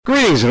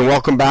Greetings and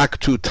welcome back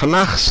to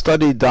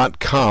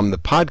TanachStudy.com, the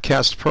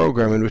podcast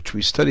program in which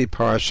we study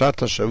Parashat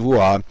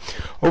HaShavua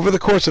over the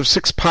course of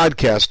 6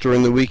 podcasts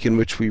during the week in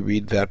which we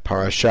read that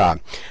parasha.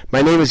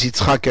 My name is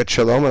Yitzchak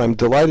Shalom, and I'm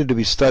delighted to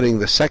be studying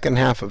the second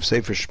half of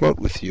Sefer Shemot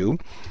with you.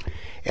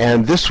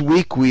 And this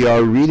week we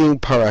are reading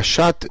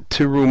Parashat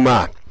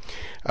Teruma.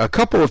 A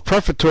couple of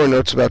prefatory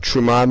notes about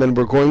Teruma, and then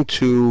we're going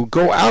to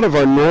go out of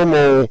our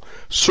normal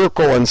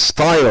circle and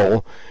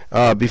style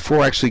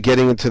before actually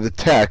getting into the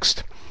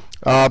text.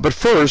 But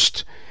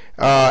first,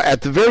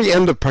 at the very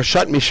end of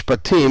Parshat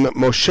Mishpatim,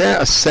 Moshe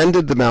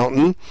ascended the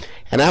mountain,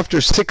 and after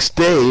 6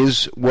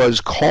 days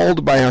was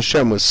called by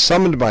Hashem, was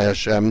summoned by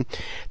Hashem,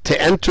 to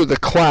enter the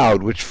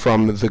cloud, which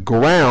from the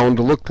ground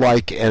looked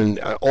like an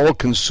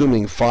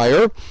all-consuming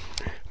fire,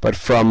 but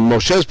from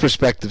Moshe's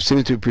perspective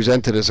seemed to be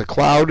presented as a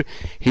cloud.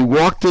 He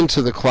walked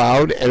into the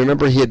cloud, and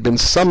remember, he had been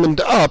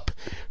summoned up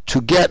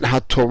to get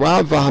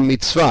HaTorah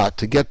v'HaMitzvah,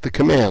 to get the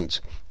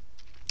commands.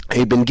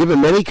 He'd been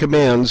given many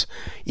commands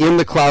in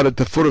the cloud at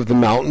the foot of the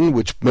mountain,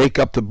 which make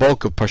up the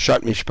bulk of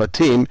Parshat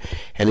Mishpatim,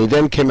 and he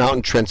then came out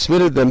and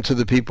transmitted them to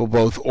the people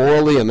both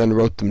orally and then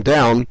wrote them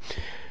down.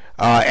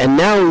 And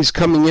now he's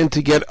coming in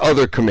to get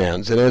other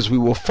commands. And as we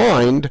will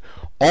find,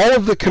 all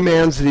of the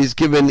commands that he's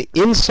given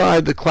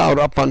inside the cloud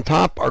up on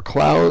top are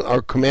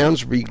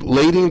commands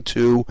relating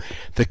to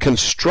the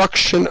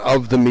construction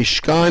of the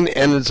Mishkan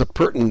and its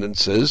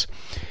appurtenances,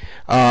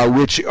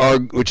 which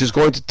is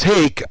going to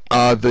take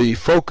the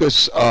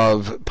focus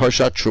of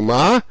Parshat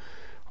Teruma,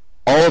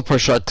 all of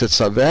Parshat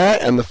Tetzaveh,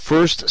 and the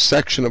first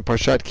section of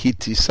Parshat Ki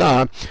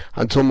Tisa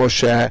until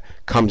Moshe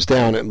comes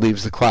down and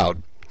leaves the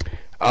cloud.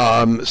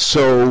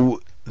 So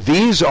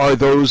these are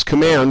those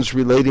commands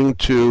relating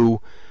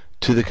to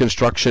the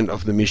construction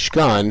of the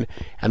Mishkan,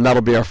 and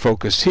that'll be our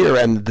focus here.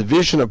 And the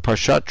division of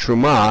Parshat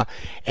Teruma,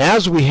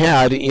 as we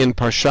had in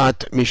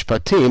Parshat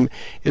Mishpatim,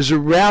 is a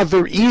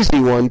rather easy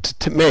one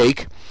to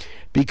make,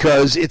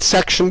 because it's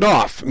sectioned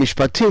off.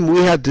 Mishpatim,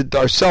 we had to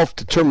ourselves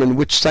determine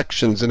which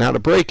sections and how to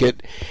break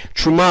it.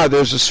 Teruma,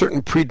 there's a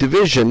certain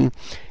pre-division.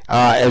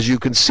 As you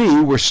can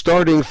see, we're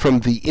starting from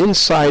the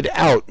inside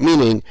out,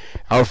 meaning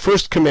our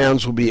first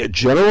commands will be a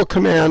general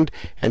command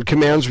and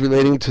commands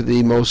relating to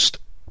the most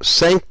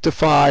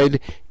sanctified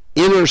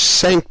inner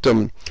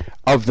sanctum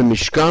of the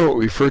Mishkan, what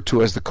we refer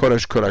to as the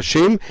Kodesh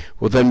Kodashim.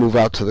 We'll then move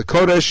out to the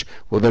Kodesh.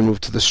 We'll then move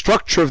to the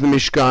structure of the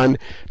Mishkan,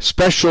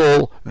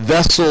 special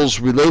vessels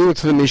relating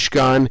to the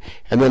Mishkan,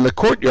 and then the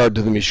courtyard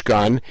to the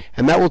Mishkan,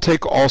 and that will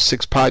take all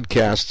 6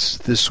 podcasts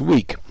this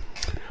week.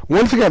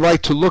 One thing I'd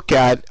like to look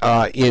at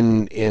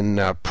in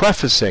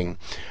prefacing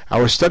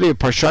our study of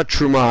Parshat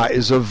Teruma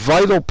is a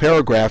vital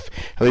paragraph,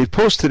 and we've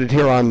posted it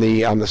here on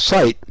the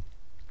site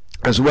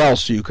as well,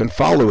 so you can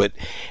follow it,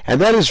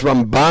 and that is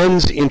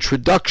Ramban's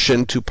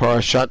introduction to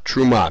Parashat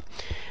Teruma.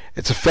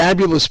 It's a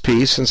fabulous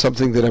piece and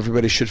something that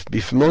everybody should be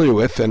familiar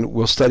with, and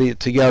we'll study it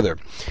together.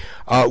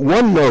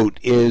 One note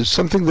is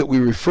something that we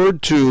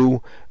referred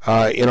to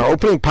in our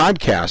opening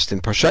podcast in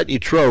Parshat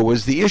Yitro,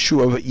 was the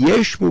issue of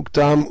Yesh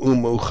Mukdam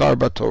U'Meuchar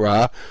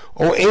B'Torah,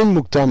 or Ein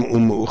Mukdam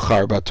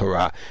U'Meuchar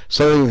B'Torah.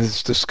 Something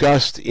that's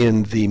discussed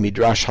in the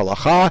Midrash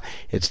Halacha,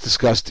 it's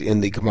discussed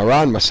in the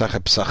Gemara, in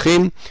Masachet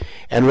Pesachim,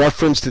 and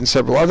referenced in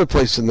several other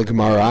places in the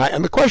Gemara.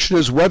 And the question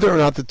is whether or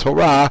not the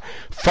Torah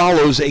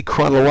follows a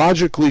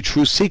chronologically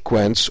true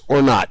sequence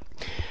or not.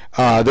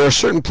 There are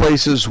certain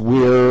places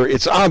where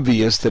it's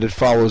obvious that it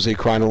follows a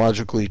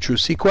chronologically true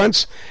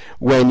sequence.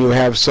 When you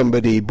have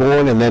somebody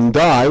born and then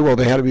die, well,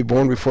 they had to be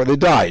born before they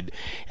died.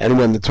 And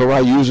when the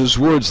Torah uses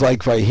words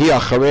like Vayhi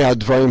acharei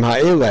hadvarim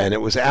ha'ele, and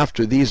it was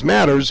after these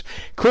matters,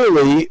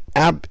 clearly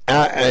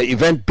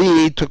event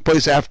B took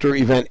place after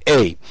event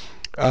A.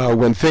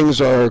 When things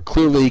are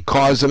clearly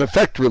cause and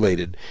effect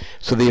related.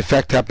 So the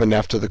effect happened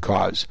after the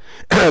cause.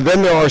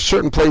 Then there are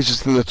certain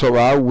places in the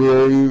Torah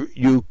where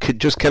you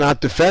just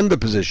cannot defend the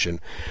position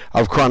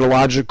of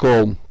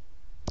chronological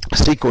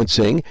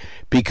sequencing,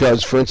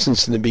 because, for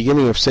instance, in the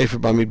beginning of Sefer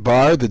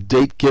Bamidbar, the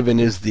date given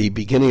is the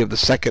beginning of the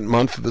 2nd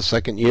month of the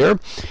 2nd year,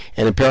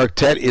 and in Perek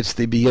Tet, it's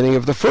the beginning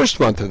of the 1st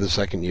month of the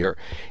 2nd year.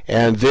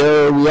 And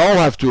there we all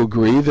have to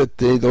agree that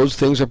those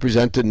things are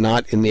presented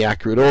not in the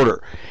accurate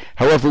order.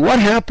 However, what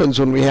happens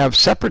when we have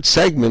separate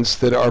segments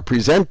that are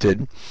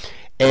presented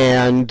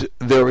and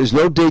there is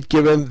no date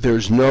given,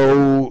 there's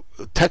no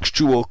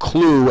textual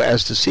clue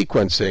as to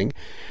sequencing?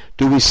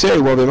 Do we say,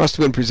 well, they must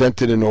have been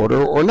presented in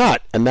order or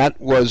not? And that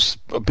was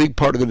a big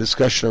part of the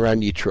discussion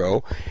around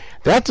Yitro.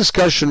 That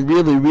discussion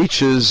really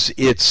reaches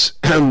its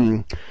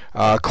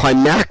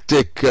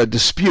climactic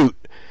dispute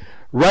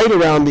right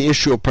around the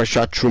issue of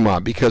Parshat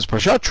Teruma, because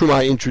Parshat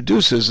Teruma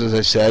introduces, as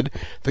I said,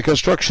 the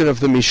construction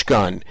of the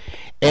Mishkan.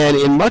 And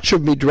in much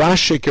of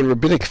Midrashic and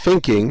Rabbinic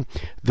thinking,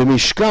 the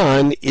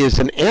Mishkan is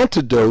an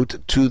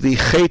antidote to the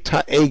Chet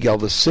HaEgel,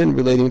 the sin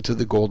relating to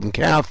the golden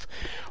calf.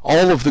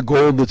 All of the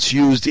gold that's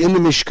used in the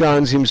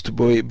Mishkan seems to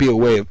be a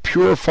way of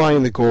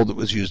purifying the gold that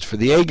was used for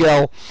the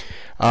Egel,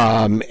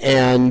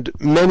 and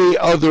many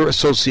other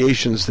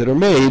associations that are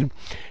made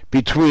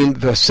between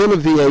the sin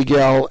of the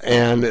Egel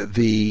and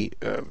the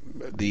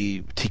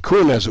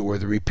tikkun, as it were,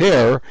 the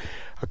repair,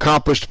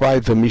 accomplished by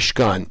the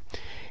Mishkan.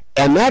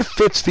 And that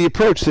fits the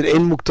approach that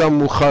Ein Mukdam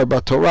Muchar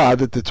B'Torah,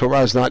 that the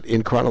Torah is not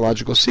in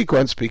chronological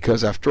sequence,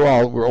 because after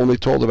all, we're only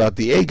told about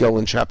the Egel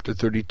in chapter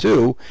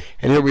 32,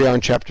 and here we are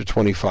in chapter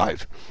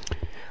 25.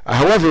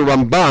 However,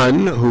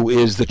 Ramban, who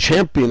is the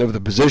champion of the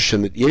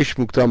position that Yesh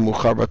Mukdam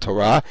Muchar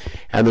B'Torah,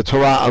 and the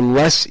Torah,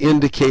 unless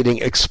indicating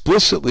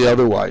explicitly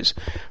otherwise,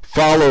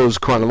 follows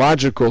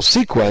chronological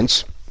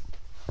sequence,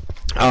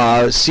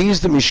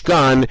 sees the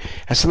Mishkan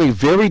as something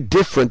very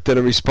different than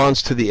a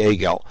response to the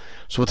Egel.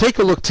 So we'll take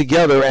a look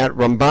together at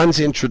Ramban's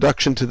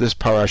introduction to this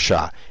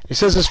parasha. He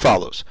says as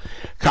follows: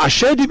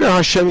 Ka'asher diber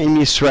Hashem im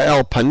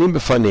Yisrael panim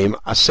b'fanim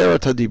aseret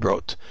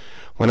hadibrot.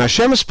 When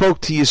Hashem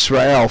spoke to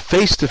Yisrael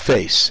face to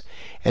face,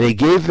 and He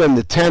gave them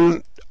the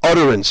 10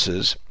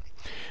 utterances,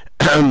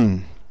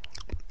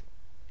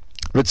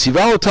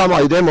 וציווה אותם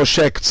על ידי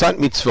משה קצת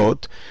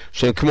מצוות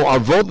שהן כמו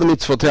אבות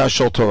למצוותיה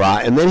של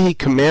תורה, and then He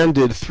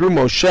commanded through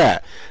Moshe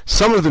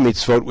some of the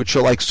mitzvot which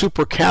are like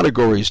super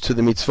categories to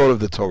the mitzvot of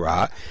the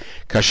Torah,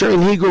 כאשר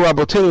הנהיגו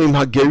רבותינו עם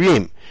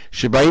הגרים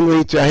שבאים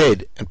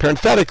להתייחד. And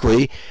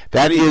parenthetically,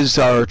 that is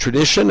our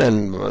tradition,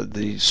 and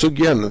the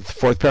sugya and the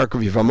 4th parak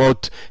of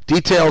Yevamot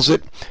details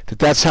it,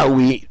 that's how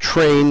we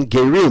train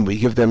gerim. We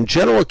give them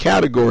general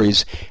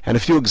categories and a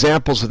few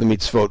examples of the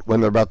mitzvot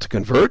when they're about to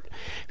convert.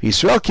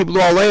 Yisrael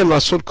kiblu aleim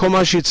lasot kol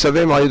ma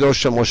shetzavem al yedo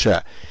shel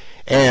Moshe.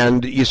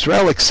 And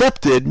Yisrael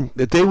accepted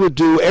that they would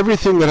do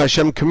everything that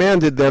Hashem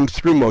commanded them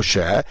through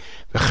Moshe.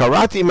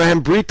 V'charat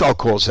imahem brit al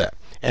kol zeh.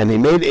 And He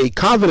made a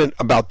covenant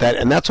about that,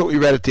 and that's what we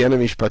read at the end of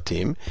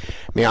Mishpatim.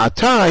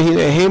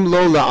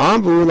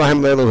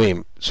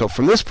 So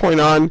from this point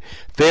on,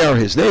 they are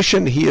His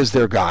nation, He is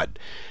their God.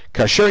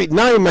 As we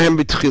read in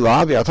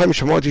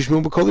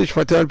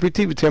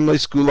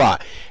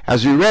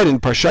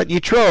Parshat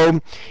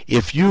Yitro,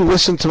 if you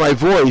listen to my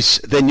voice,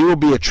 then you will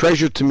be a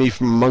treasure to me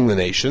from among the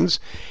nations.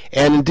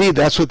 And indeed,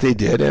 that's what they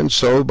did, and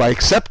so by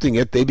accepting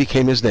it, they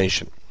became His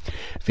nation.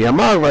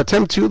 ואמר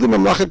ואתם תהיו לי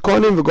ממלכת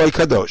כהנים וגוי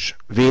קדוש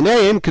והנה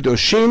הם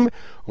קדושים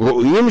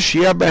ראויים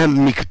שיהיה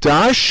בהם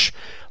מקדש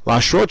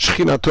להשרות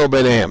שכינתו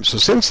ביניהם. So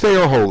since they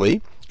are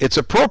holy, it's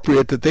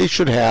appropriate that they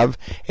should have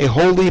a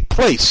holy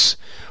place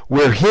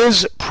where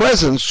His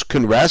presence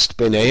can rest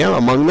ביניהם,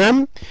 among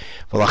them.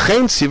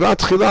 ולכן ציווה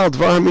תחילה על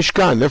דבר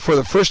המשכן. Therefore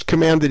the first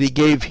command that He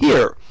gave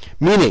here,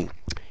 meaning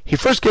He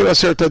first gave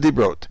us Aseret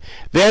HaDibrot.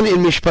 Then in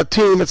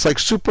Mishpatim, it's like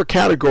super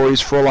categories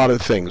for a lot of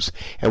things.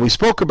 And we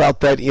spoke about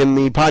that in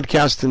the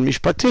podcast in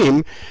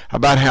Mishpatim,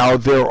 about how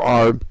there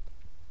are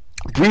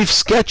brief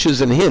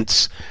sketches and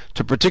hints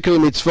to particular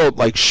mitzvot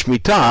like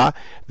Shemitah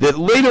that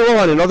later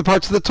on in other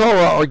parts of the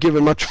Torah are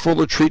given much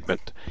fuller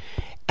treatment.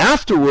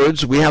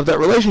 Afterwards, we have that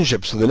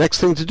relationship. So the next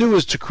thing to do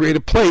is to create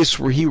a place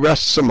where He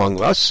rests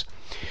among us.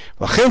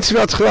 So that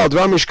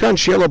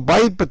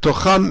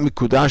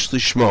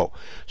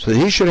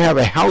He should have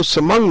a house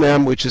among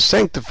them which is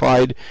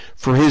sanctified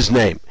for His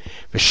name.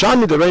 And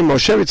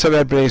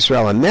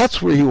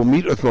that's where He will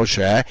meet with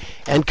Moshe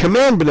and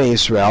command Bnei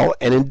Israel.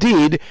 And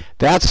indeed,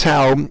 that's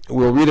how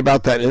we'll read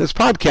about that in this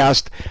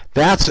podcast.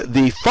 That's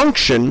the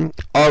function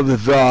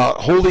of the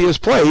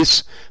holiest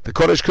place, the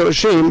Kodesh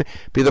Kodashim,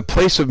 be the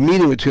place of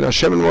meeting between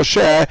Hashem and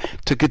Moshe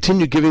to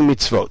continue giving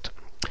mitzvot.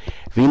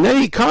 והנה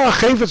עיקר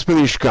החפץ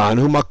במשכן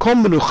הוא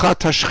מקום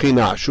מנוחת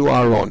השכינה, שהוא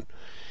אהרון.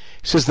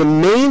 He says the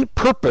main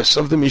purpose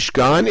of the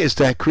Mishkan is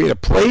to create a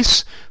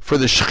place for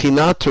the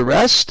Shekhinah to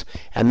rest,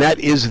 and that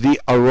is the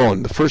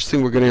Aron, the first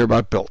thing we're going to hear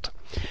about built.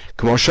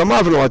 As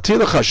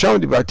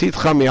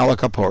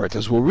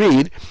we'll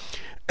read,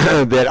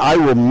 that I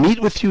will meet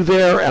with you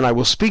there, and I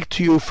will speak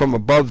to you from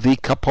above the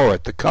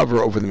kaporet, the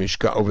cover over the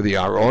Mishkan, over the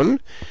Aron.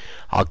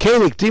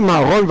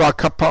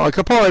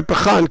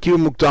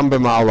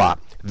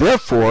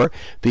 Therefore,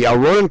 the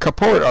Aron and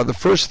Kaporet are the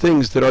first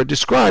things that are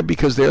described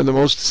because they are the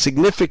most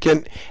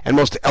significant and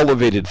most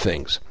elevated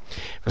things.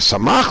 What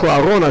are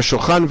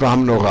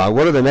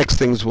the next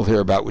things we'll hear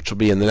about, which will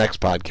be in the next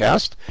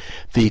podcast?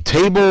 The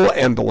table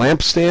and the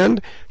lampstand,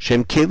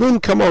 Shem Kelim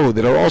Kamohu,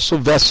 that are also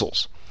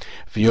vessels.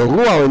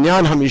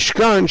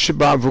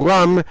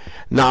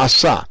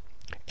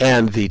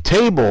 And the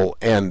table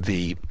and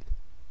the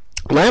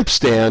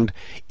lampstand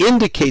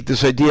indicate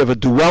this idea of a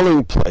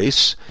dwelling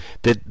place,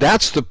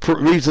 that's the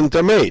reason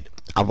they're made.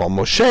 But when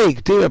Moshe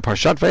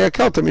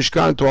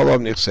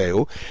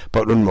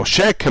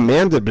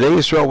commanded Bnei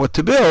Israel what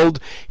to build,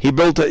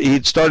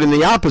 he'd start in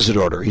the opposite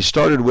order. He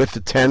started with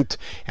the tent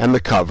and the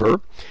cover.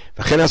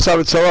 That's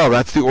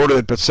the order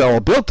that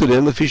Betzalel built it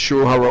in,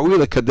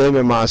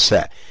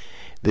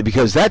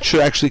 because that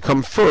should actually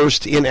come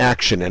first in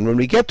action. And when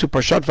we get to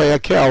Parshat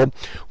Vayakel,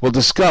 we'll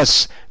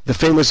discuss the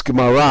famous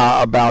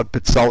Gemara about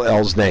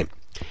Betzalel's name.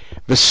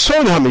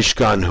 V'sod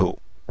HaMishkan hu.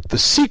 The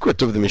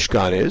secret of the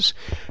Mishkan is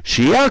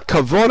Sheyeh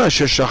Kavona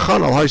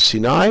Sheshachan al Har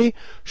Sinai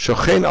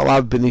Shochen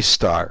alav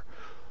B'nistar,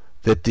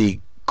 that the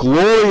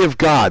glory of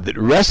God that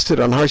rested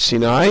on Har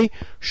Sinai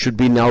should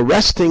be now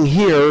resting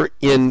here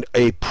in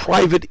a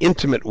private,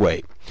 intimate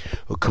way.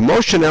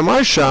 U'kamoshen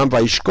Amar Sham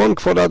Vayishkon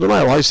Kvod Adonai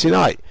al Har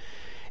Sinai.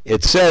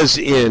 it says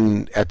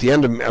at the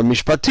end of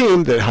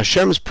Mishpatim that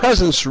Hashem's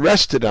presence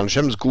rested on,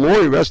 Hashem's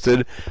glory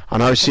rested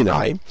on Har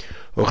Sinai.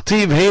 In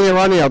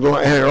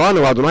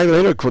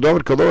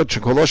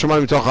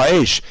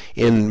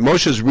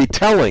Moshe's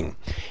retelling,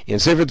 in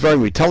Sefer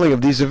Dvarim, retelling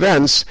of these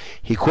events,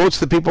 he quotes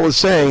the people as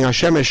saying,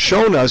 Hashem has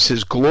shown us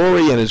His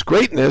glory and His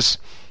greatness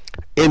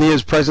in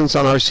His presence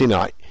on Har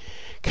Sinai.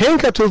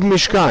 That's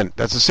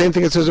the same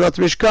thing it says about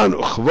the Mishkan.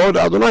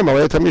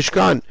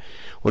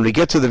 When we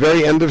get to the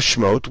very end of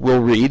Shemot,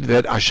 we'll read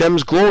that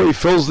Hashem's glory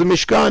fills the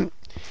Mishkan.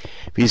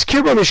 It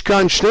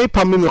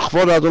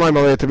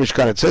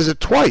says it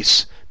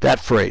twice, that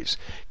phrase.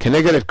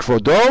 Relating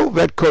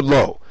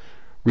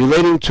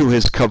to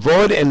His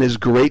kavod and His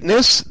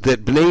greatness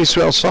that Bnei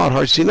Yisrael saw at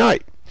Har Sinai.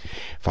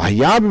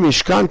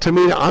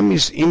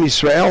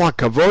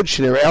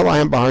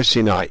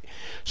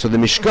 So the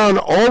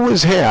Mishkan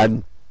always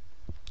had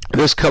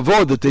this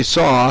kavod that they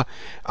saw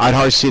at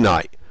Har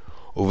Sinai.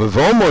 And when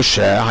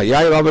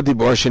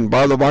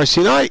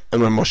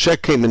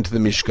Moshe came into the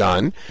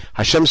Mishkan,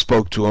 Hashem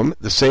spoke to him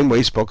the same way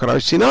He spoke at Har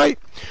Sinai.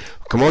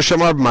 What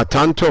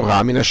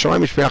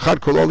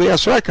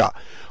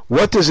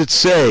does it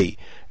say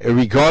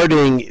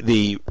regarding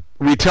the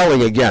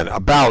retelling again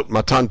about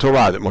Matan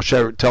Torah that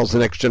Moshe tells the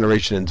next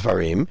generation in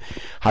Dvarim?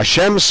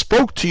 Hashem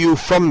spoke to you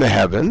from the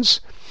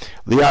heavens.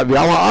 He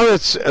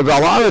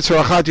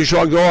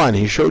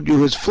showed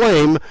you His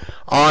flame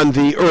on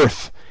the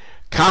earth.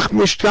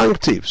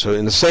 So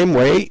in the same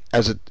way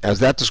as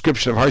that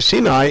description of Har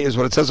Sinai is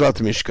what it says about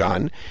the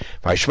Mishkan.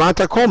 At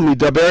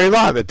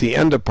the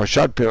end of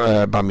Parshat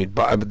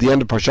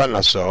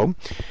Naso,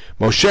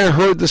 Moshe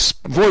heard this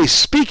voice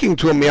speaking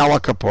to him. So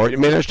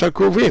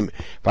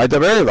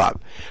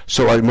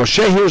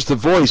Moshe hears the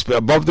voice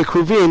above the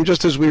Kruvim,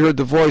 just as we heard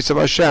the voice of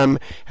Hashem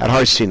at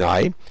Har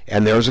Sinai,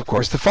 and there is of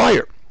course the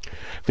fire.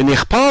 At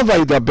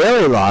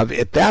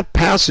that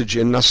passage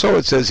in Naso,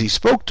 it says He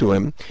spoke to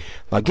him.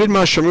 The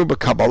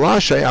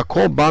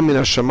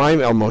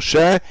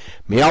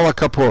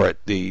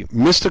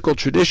mystical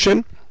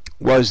tradition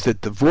was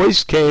that the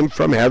voice came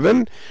from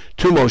heaven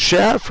to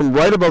Moshe from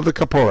right above the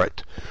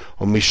kaporet.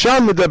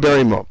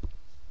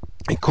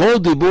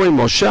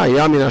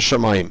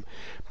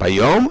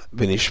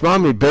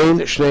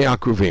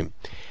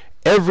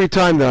 Every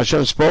time that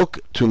Hashem spoke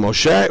to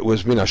Moshe, it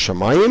was min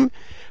hashamayim,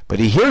 but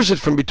he hears it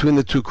from between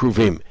the two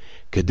kruvim.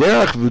 As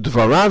again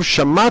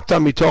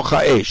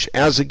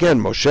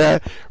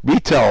Moshe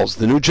retells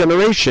the new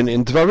generation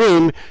in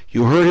Dvarim,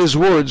 you heard his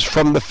words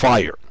from the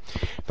fire.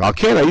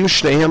 That's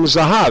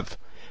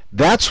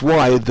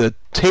why the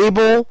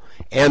table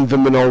and the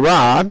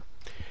menorah,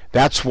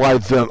 that's why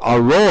the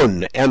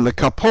aron and the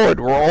kapot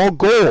were all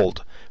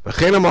gold. I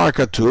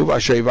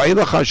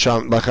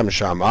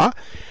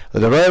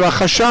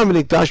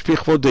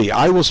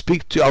will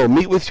speak to you, I will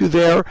meet with you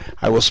there,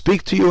 I will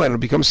speak to you, and it will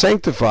become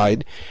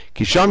sanctified.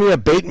 It'll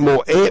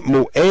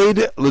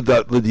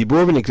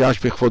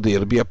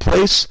be a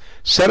place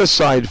set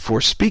aside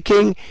for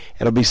speaking, and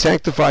it'll be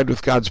sanctified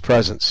with God's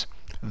presence.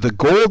 The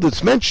gold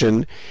that's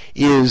mentioned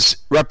is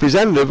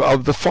representative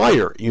of the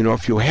fire. You know,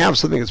 if you have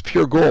something that's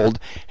pure gold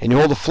and you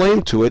hold a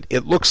flame to it,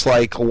 it looks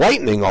like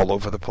lightning all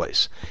over the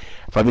place.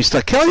 So if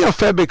somebody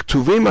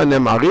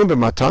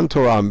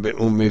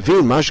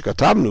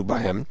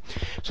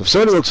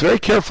looks very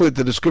carefully at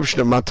the description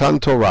of Matan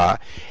Torah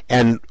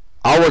and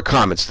our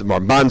comments, the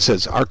Ramban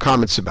says, our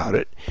comments about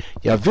it,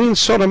 he'll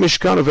understand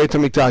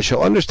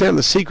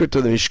the secret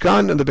of the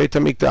Mishkan and the Beit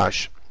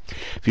HaMikdash.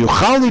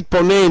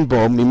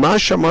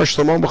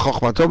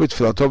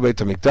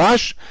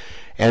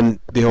 And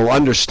he'll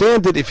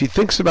understand it if he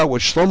thinks about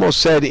what Shlomo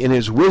said in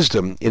his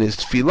wisdom, in his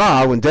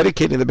tefillah, when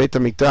dedicating the Beit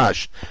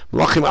HaMikdash.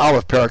 Malachim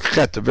Aleph, Parak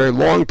Chet, a very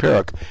long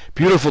parak,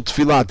 beautiful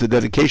tefillah, the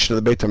dedication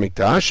of the Beit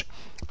HaMikdash.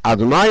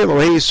 Adonai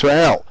Elohei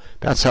Yisrael.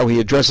 That's how he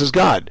addresses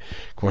God.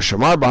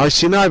 B'Har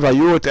Sinai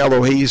vayuot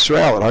Elohei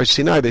Yisrael. At Har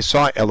Sinai they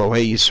saw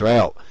Elohei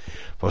Yisrael.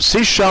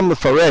 V'osisham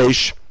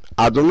lefaresh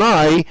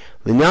Adonai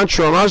linyan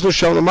shoramaznu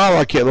shel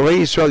lamala ki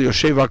Elohei Yisrael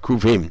yoshev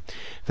hakruvim.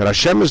 That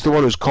Hashem is the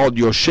one who's called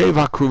Yoshev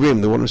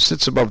HaKruvim, the one who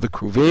sits above the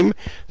Kruvim.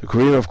 The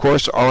Kruvim, of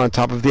course, are on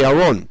top of the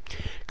Aron.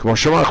 A quote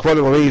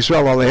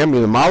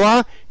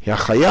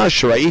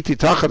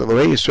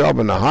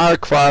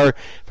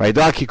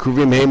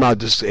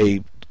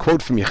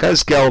from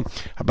Yechezkel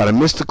about a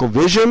mystical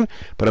vision,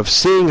 but of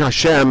seeing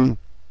Hashem,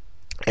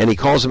 and he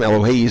calls him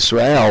Elohei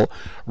Yisrael,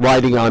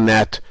 riding on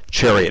that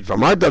chariot.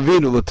 V'amar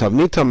David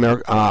u'letavnita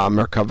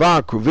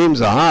merkava kruvim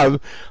zahav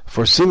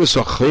for simus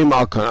ochrim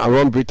al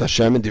aron brit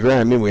Hashem. In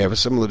Divrei Hayamim we have a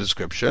similar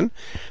description.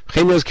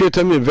 V'chein yazkir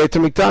tamid Beit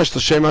HaMikdash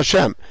l'shem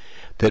Hashem.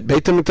 That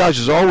Beit HaMikdash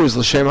is always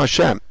l'shem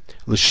Hashem.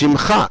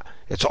 L'shimcha.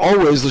 It's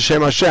always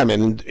l'shem Hashem.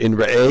 And in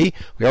Re'eh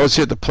we always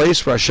see at the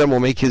place where Hashem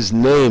will make His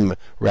name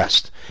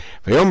rest.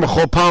 V'yom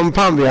b'chol pam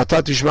pam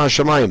v'yata tishma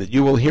hashamayim, that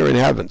you will hear in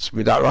heavens.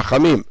 V'dat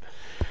rachamim.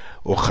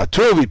 The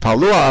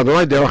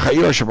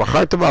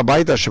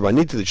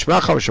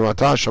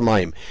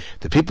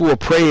people will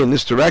pray in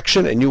this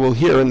direction and you will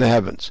hear in the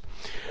heavens.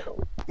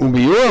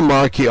 וביור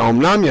אמר כי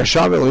האומנם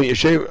ישב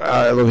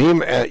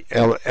אלוהים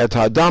את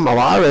האדם על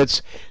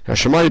הארץ,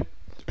 השמיים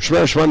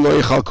לא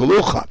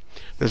יכלכלוך.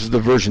 This is the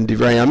version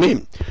דברי הימים.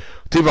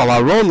 כתיב על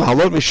אהרון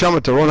להעלות משם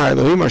את ארון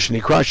האלוהים אשר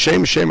נקרא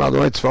שם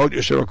אדוני צבאות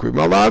יושב הקרובים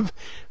עליו.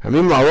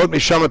 הימים להעלות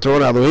משם את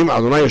ארון האלוהים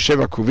אדוני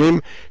יושב הקרובים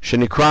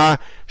שנקרא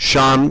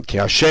שם כי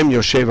השם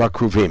יושב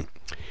הקרובים.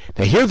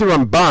 Now here the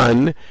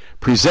Ramban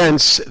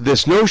presents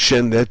this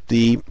notion that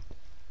the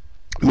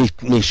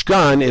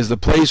Mishkan is the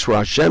place where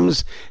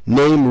Hashem's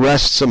name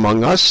rests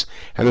among us,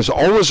 and there's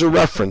always a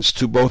reference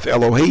to both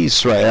Elohei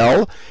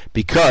Israel,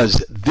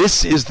 because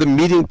this is the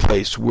meeting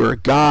place where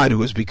God,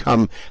 who has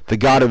become the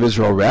God of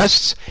Israel,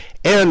 rests,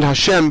 and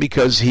Hashem,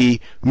 because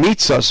He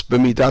meets us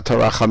b'midat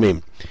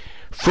harachamim.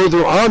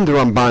 Further on, the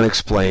Ramban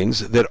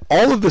explains that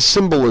all of the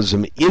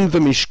symbolism in the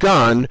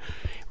Mishkan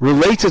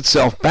relates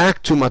itself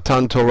back to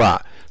Matan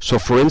Torah. So,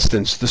 for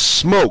instance, the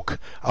smoke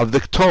of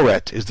the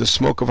Toret is the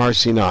smoke of Har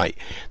Sinai.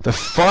 The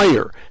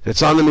fire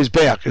that's on the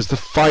Mizbeach is the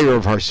fire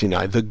of Har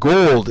Sinai. The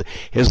gold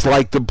is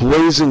like the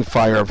blazing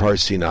fire of Har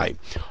Sinai.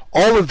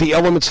 All of the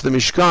elements of the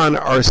Mishkan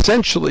are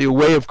essentially a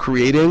way of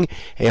creating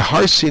a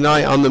Har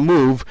Sinai on the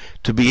move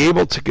to be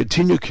able to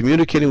continue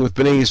communicating with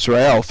Bnei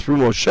Israel through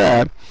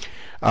Moshe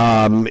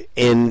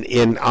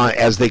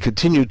as they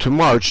continue to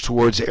march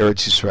towards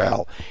Eretz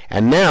Yisrael.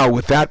 And now,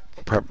 with that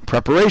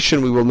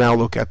preparation, we will now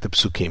look at the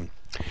Psukim.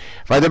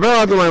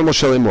 וידבר אדוני אל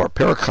משה לאמור,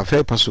 פרק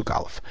כ"ה פסוק א',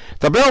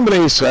 דבר על בני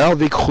ישראל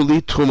ויקחו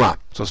לי תרומה.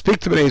 So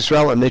speak to Bnei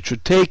Israel and they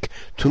should take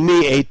to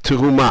me a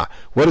teruma.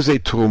 What is a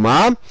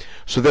teruma?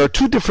 So there are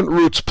two different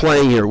roots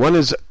playing here. One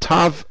is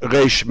tav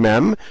resh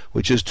mem,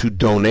 which is to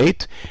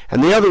donate,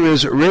 and the other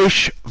is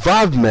resh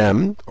vav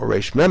mem, or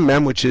resh mem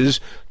mem, which is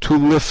to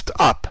lift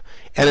up.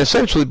 And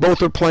essentially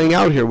both are playing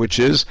out here, which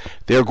is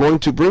they're going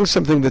to bring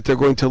something that they're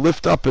going to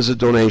lift up as a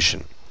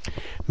donation.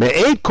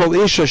 Me'ed kol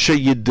isha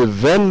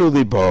sheyidevenu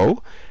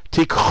libo,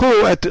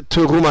 tikchu et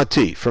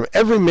terumati. From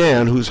every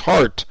man whose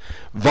heart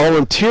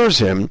volunteers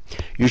him,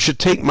 you should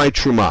take my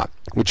truma,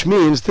 which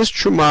means this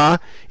truma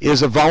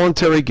is a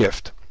voluntary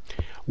gift.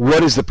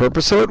 What is the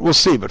purpose of it? We'll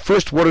see. But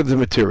first, what are the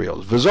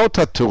materials? V'zot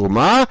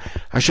teruma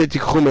asher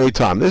tikchu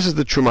me'itam. This is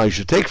the truma you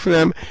should take from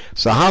them.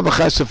 Zahav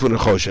v'chesef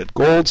u'nechoshet,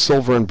 gold,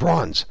 silver, and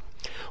bronze.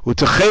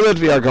 U'techelet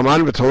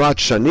v'argaman v'tolat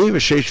shani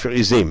v'sheish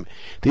v'izim.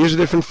 These are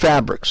different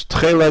fabrics.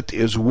 Techelet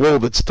is wool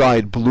that's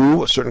dyed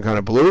blue, a certain kind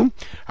of blue.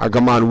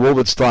 Argaman, wool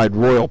that's dyed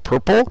royal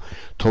purple.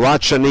 Tolat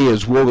shani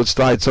is wool that's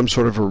dyed some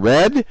sort of a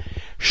red.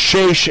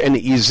 Sheish and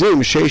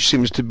izim. Sheish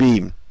seems to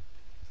be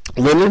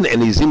linen,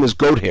 and izim is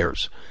goat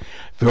hairs.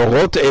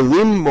 V'orot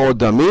elim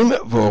mo'odamim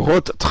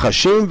v'orot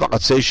tchashim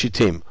v'atzei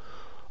shitim.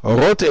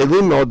 Orot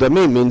elim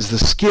mo'odamim means the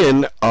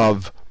skin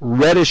of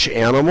reddish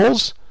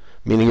animals,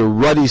 meaning a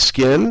ruddy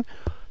skin.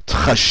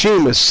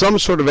 Tchashim is some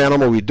sort of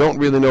animal, we don't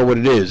really know what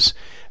it is,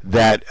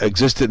 that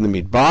existed in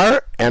the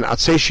Midbar, and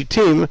Atzei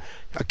Shitim,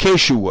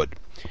 acacia wood.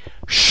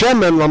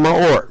 Shemen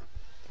lamaor.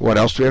 What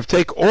else do we have to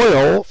take?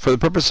 Oil for the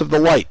purpose of the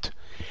light.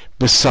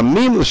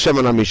 Besamim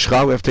l'shemen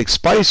hamishcha, we have to take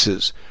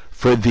spices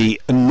for the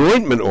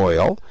anointment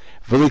oil.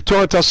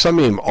 V'liktorat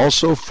hasamim,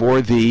 also for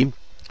the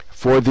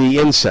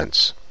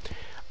incense.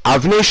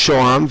 Avnei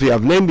shoam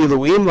v'avnei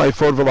miluim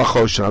la'ifod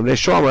v'lachoshen. Avnei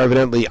shoam are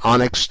evidently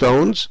onyx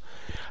stones.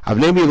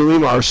 Avnei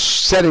miluim are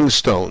setting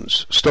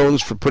stones,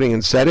 stones for putting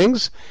in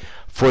settings,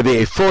 for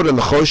the ephod and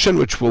the choshen,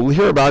 which we'll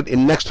hear about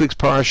in next week's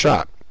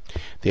parasha.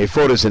 The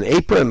ephod is an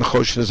apron and the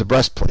choshen is a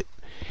breastplate.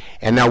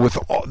 And now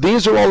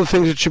these are all the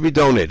things that should be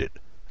donated.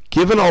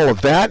 Given all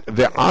of that,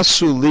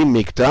 ve'asu li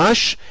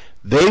mikdash,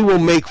 they will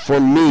make for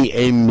me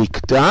a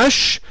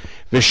mikdash,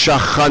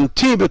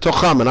 ve'shachanti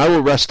betocham, and I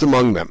will rest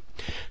among them.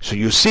 So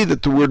you see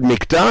that the word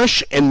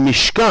mikdash and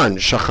mishkan,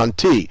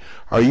 shachanti,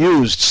 are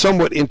used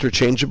somewhat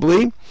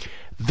interchangeably.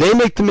 They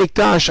make the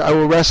mikdash, I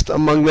will rest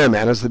among them.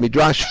 And as the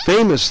Midrash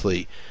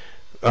famously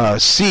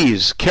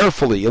sees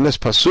carefully in this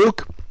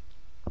pasuk,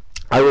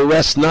 I will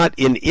rest not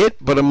in it,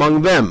 but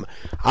among them.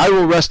 I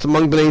will rest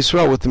among Bnei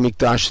Israel with the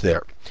mikdash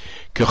there.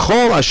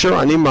 Kechol asher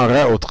ani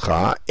mareh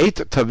otcha, et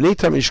tavnit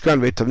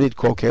hamishkan ve'et tavnit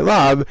kol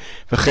kelav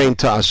v'chein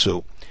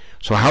ta'asu.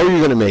 So how are you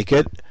going to make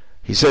it?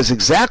 He says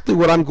exactly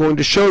what I'm going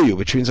to show you,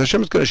 which means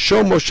Hashem is going to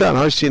show Moshe on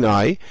Har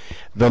Sinai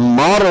the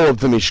model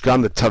of the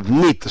Mishkan, the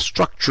tavnit, the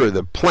structure,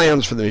 the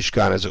plans for the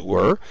Mishkan, as it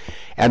were,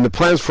 and the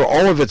plans for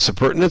all of its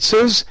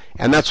appurtenances,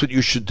 and that's what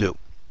you should do.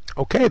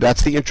 Okay,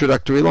 that's the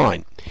introductory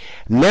line.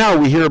 Now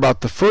we hear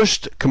about the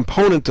first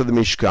component of the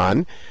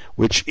Mishkan,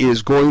 which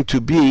is going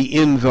to be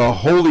in the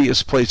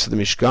holiest place of the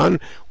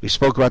Mishkan. We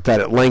spoke about that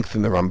at length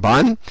in the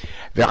Ramban.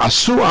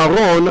 Ve'asu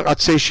aron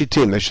atzei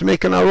shitim. They should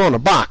make an aron, a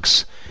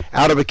box,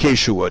 out of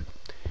acacia wood.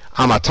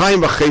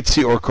 Amatayim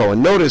v'chetzi orko.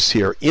 And notice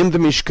here, in the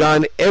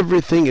Mishkan,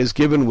 everything is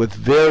given with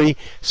very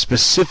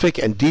specific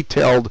and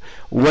detailed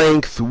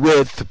length,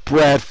 width,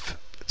 breadth,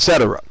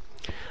 etc.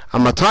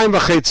 Amatayim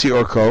v'chetzi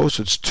orko,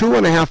 so it's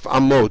 2.5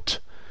 amot,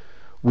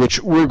 which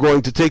we're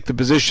going to take the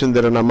position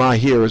that an amah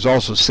here is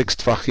also 6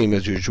 tfachim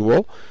as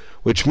usual,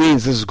 which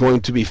means this is going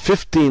to be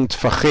 15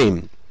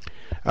 tfachim,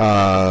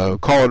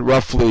 call it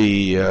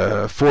roughly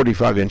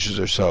 45 inches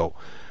or so,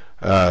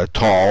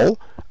 tall,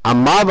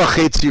 Ama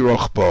v'chetzi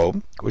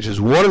rochbo, which is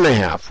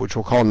 1.5, which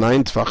we'll call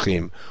 9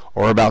 tfachim,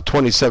 or about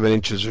 27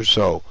 inches or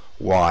so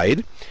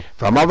wide.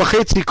 V'ama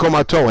v'chetzi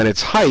komato, and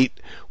its height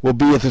will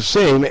be the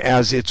same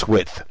as its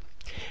width.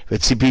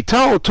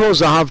 V'tzipita oto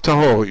zahav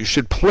tahor, you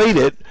should plate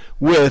it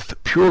with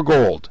pure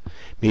gold.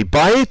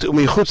 Mibayit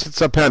umichutz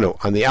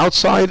tzapenu, on the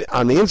outside,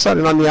 on the inside,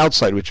 and on the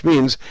outside, which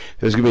means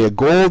there's going to be a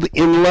gold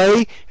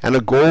inlay and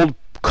a gold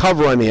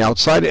cover on the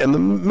outside, and the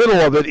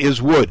middle of it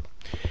is wood.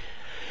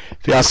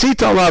 And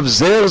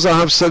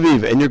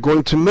you're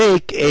going to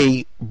make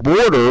a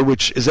border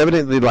which is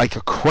evidently like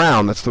a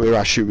crown, that's the way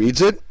Rashi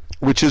reads it,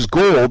 which is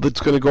gold that's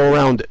going to go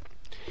around it.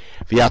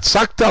 Now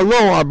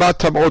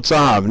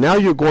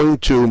you're going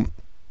to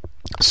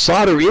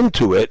solder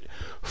into it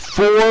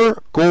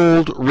 4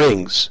 gold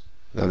rings.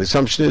 Now the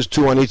assumption is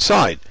 2 on each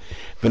side.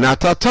 You're going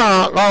to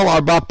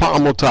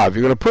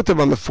put them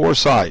on the 4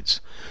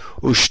 sides.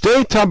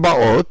 Ushte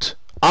tabaot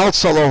al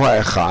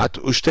saloha echat,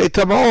 ushte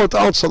tabaot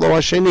al saloha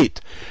shenit.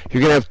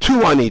 You're going to have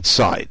 2 on each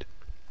side.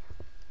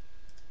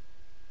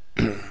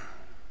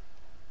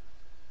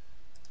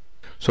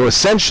 So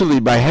essentially,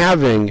 by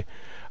having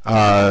 2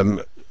 on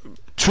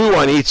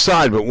each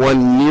side, but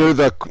one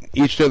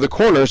each near the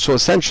corner, so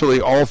essentially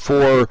all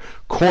 4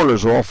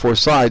 corners or all 4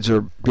 sides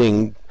are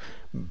being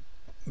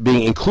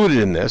included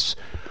in this.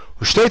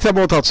 Ushte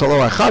tabaot al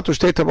saloha echat,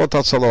 ushte tabaot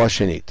al saloha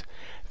shenit.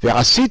 Then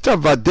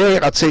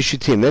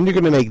you're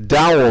going to make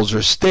dowels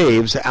or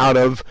staves out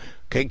of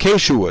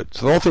acacia wood.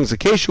 So the whole thing's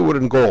acacia wood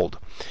and gold.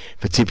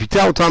 And you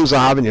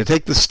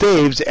take the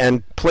staves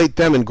and plate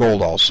them in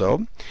gold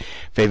also.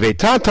 Then you're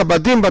going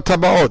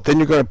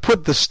to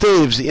put the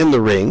staves in the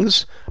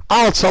rings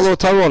on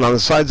the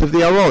sides of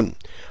the aron.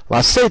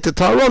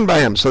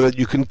 So that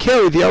you can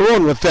carry the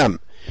aron with them.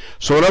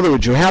 So in other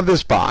words, you have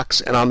this box,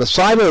 and on the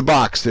side of the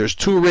box there's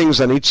 2 rings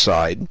on each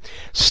side,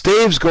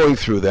 staves going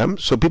through them,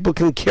 so people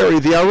can carry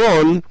the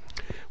aron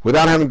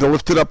without having to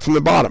lift it up from the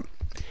bottom.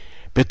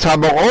 The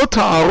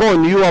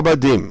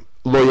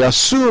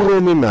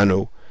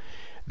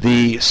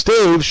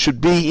staves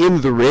should be in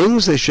the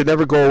rings, they should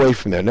never go away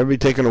from there, never be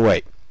taken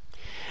away.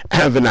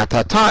 And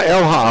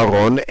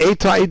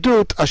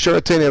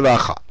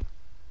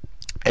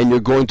you're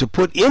going to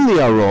put in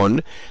the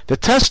aron the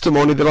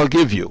testimony that I'll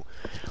give you.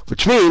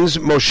 Which means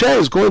Moshe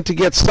is going to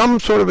get some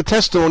sort of a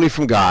testimony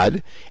from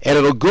God, and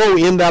it'll go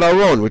in that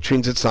aron, which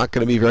means it's not going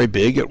to be very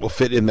big, it will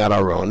fit in that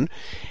aron.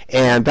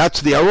 And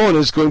that's the aron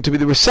is going to be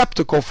the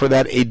receptacle for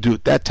that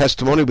edut, that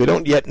testimony. We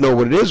don't yet know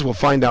what it is, we'll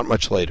find out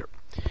much later.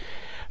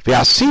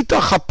 V'asita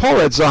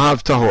chaporet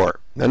zahav tahor.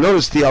 Now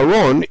notice the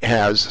aron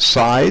has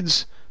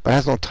sides, but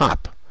has no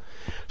top.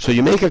 So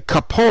you make a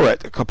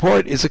kaporet. A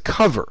kaporet is a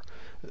cover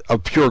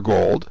of pure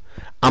gold.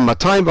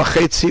 Amatayim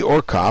v'chetzi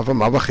or kav,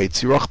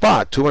 v'chetzi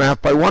rochba,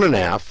 2.5 by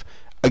 1.5.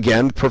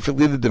 Again,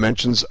 perfectly the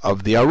dimensions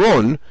of the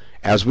aron,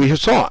 as we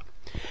saw.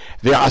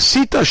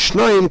 Ve'asita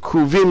shnayim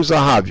kruvim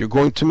zahav. You're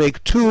going to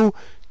make 2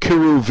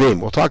 keruvim.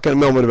 We'll talk in a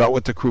moment about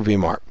what the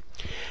kruvim are.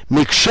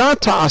 Miksha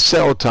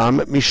ta'aseh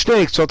otam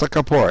mishnei ktzot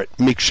hakaporet.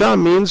 Miksha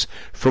means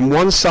from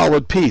one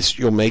solid piece.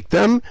 You'll make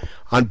them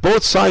on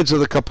both sides of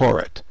the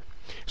kaporet.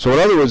 So in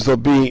other words, there'll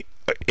be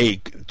 2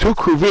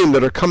 kruvim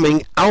that are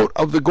coming out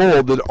of the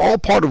gold, that are all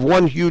part of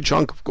one huge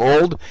hunk of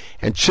gold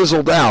and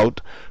chiseled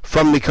out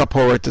from the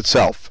kaporet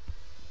itself.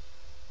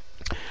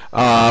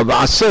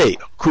 V'aseh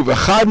kruv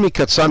echad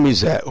mikatsa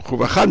mizeh,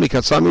 kruv echad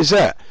mikatsa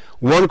mizeh.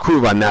 1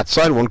 kruv on that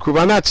side, 1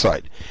 kruv on that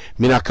side.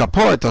 Mina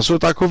kaporet tasut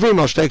hakruvim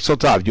al shtei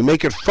ktzotav. You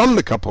make it from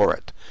the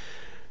kaporet.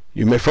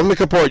 You will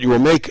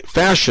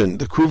fashion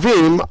the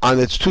kruvim on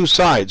its 2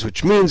 sides,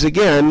 which means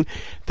again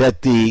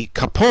that the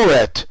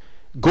kaporet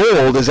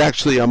gold is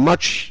actually a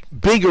much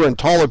bigger and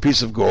taller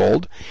piece of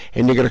gold,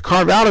 and you're going to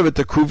carve out of it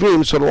the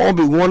kruvim, so it'll all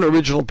be one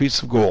original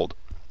piece of gold.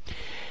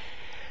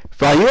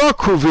 The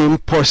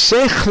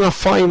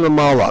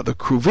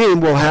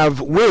kruvim will have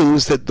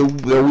wings that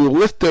they will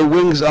lift their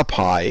wings up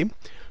high,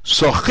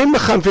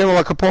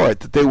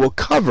 that they will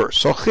cover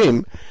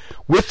sochim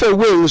with their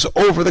wings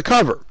over the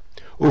cover.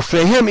 And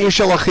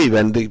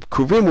the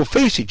kruvim will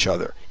face each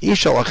other.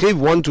 Ish al achiv,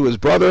 one to his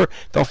brother,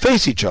 they'll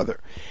face each other.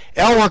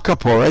 El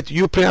ha-kaporet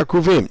yupnei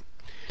ha-kruvim.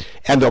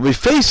 And they'll be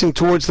facing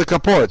towards the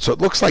kaporet, so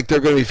it looks like they're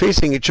going to be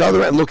facing each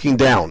other and looking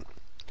down.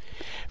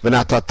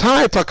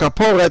 V'natata et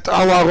ha-kaporet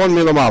al ha'aron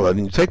milamala. And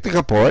you take the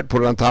kaporet,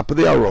 put it on top of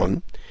the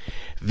aron.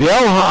 V'el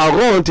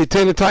ha'aron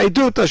titen et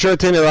ha'edut asher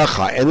titen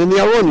elecha. And in the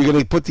aron you're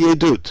going to put the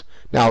edut.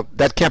 Now,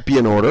 that can't be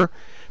in order,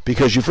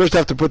 because you first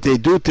have to put the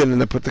edut in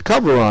and then put the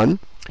cover on.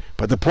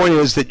 But the point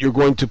is that you're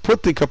going to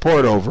put the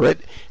kaporet over it,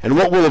 and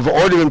what will have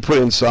already been put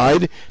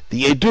inside?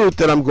 The edut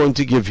that I'm going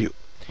to give you.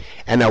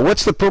 And now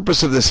what's the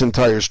purpose of this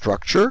entire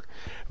structure?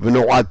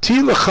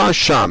 V'no'ati lecha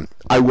sham.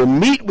 I will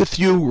meet with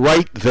you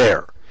right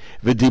there.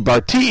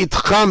 V'dibarti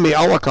itcha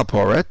me'al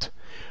hakaporet,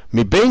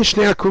 mibein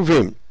shnei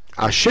hakruvim,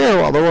 asher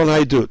al aron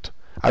ha'edut.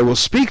 I will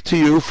speak to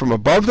you from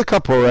above the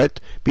kaporet,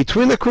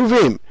 between the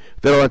kruvim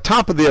that are on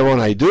top of the aron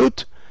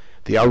ha'edut,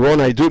 the Aron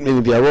Edut,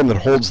 meaning the Aron that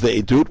holds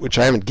the Edut, which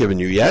I haven't given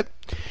you yet.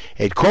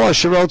 Et kol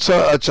asher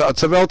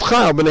atzavel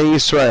otcha b'nei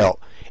Yisrael.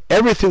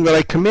 Everything that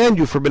I command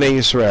you for Bnei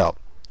Yisrael.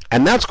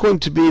 And that's going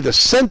to be the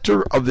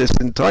center of this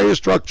entire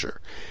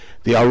structure.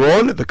 The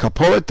Aron, the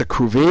Kapolet, the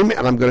Kruvim,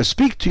 and I'm going to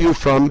speak to you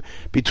from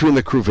between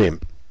the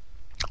Kruvim.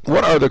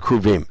 What are the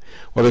Kruvim?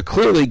 Well, they're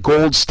clearly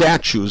gold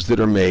statues that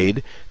are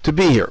made to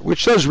be here,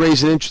 which does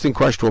raise an interesting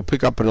question we'll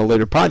pick up in a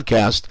later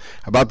podcast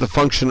about the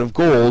function of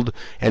gold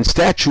and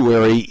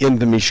statuary in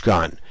the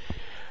Mishkan.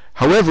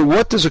 However,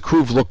 what does a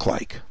Kruv look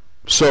like?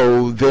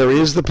 So there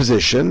is the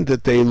position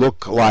that they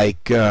look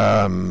like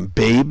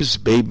baby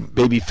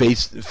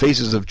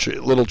faces of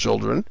little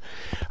children.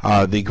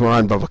 The Gemara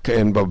in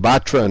Bava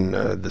Batra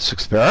and the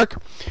sixth parak.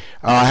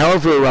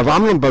 However, Rav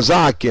Amnon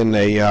Bazak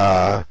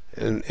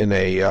in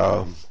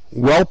a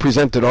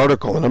well-presented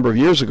article a number of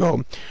years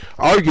ago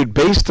argued,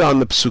 based on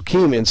the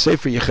psukim in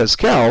Sefer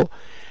Yechezkel,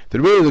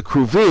 that really the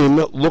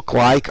Kruvim look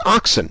like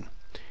oxen.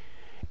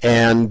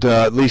 And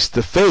at least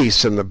the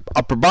face and the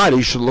upper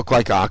body should look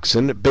like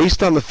oxen,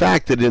 based on the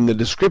fact that in the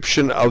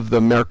description of the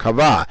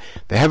Merkava,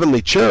 the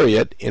heavenly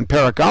chariot, in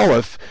Parak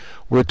Aleph,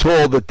 we're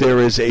told that there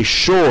is a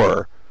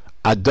shore,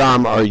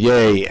 Adam,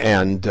 Aryeh,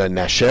 and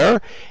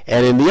Nasher,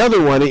 and in the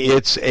other one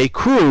it's a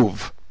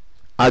Kruv,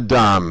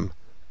 Adam,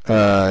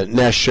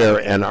 Nasher,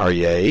 and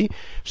Aryeh.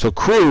 So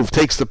Kruv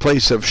takes the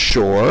place of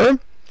shore,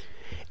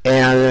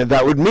 and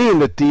that would mean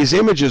that these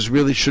images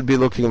really should be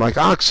looking like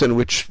oxen,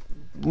 which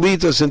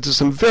leads us into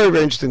some very,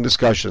 very interesting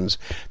discussions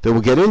that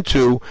we'll get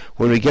into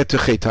when we get to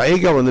Chet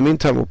HaEgel. In the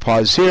meantime, we'll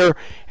pause here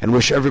and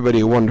wish everybody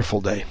a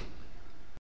wonderful day.